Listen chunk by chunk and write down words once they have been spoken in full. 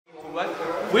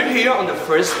We're here on the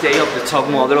first day of the top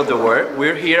model of the world.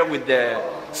 We're here with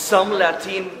some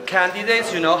Latin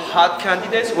candidates, you know, hot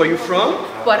candidates. Where are you from?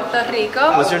 Puerto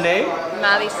Rico. What's your name?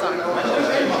 Madison.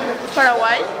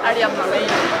 Paraguay. Ariadna.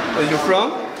 Where are you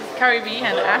from?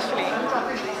 Caribbean. Ashley.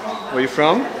 Where are you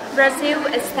from? Brazil,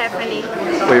 Stephanie.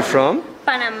 Where are you from?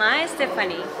 Panama,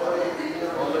 Stephanie.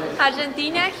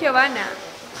 Argentina, Giovanna.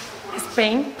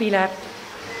 Spain. Pilar.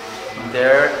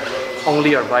 They're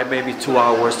only arrived maybe 2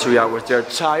 hours, 3 hours. They're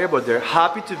tired, but they're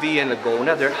happy to be in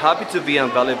Laguna. They're happy to be in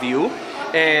Bellevue.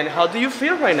 And how do you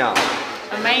feel right now?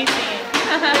 Amazing.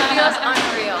 It feels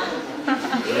unreal.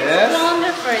 Yes.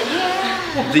 Wonderful,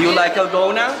 yeah. Do you like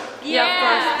Laguna? Yeah, of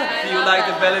course. Do you like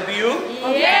the Bellevue?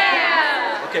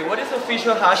 Yeah. Okay, what is the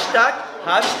official hashtag?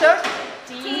 Hashtag?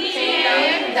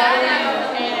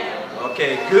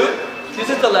 Okay, good. This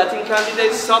is the Latin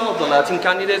candidates, some of the Latin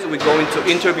candidates. We're going to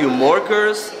interview more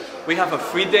girls. We have a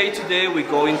free day today. We're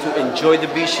going to enjoy the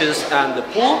beaches and the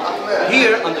pool.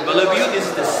 Here on the Bellevue, this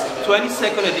is the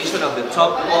 22nd edition of the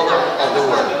top model of the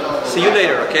world. See you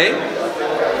later, okay?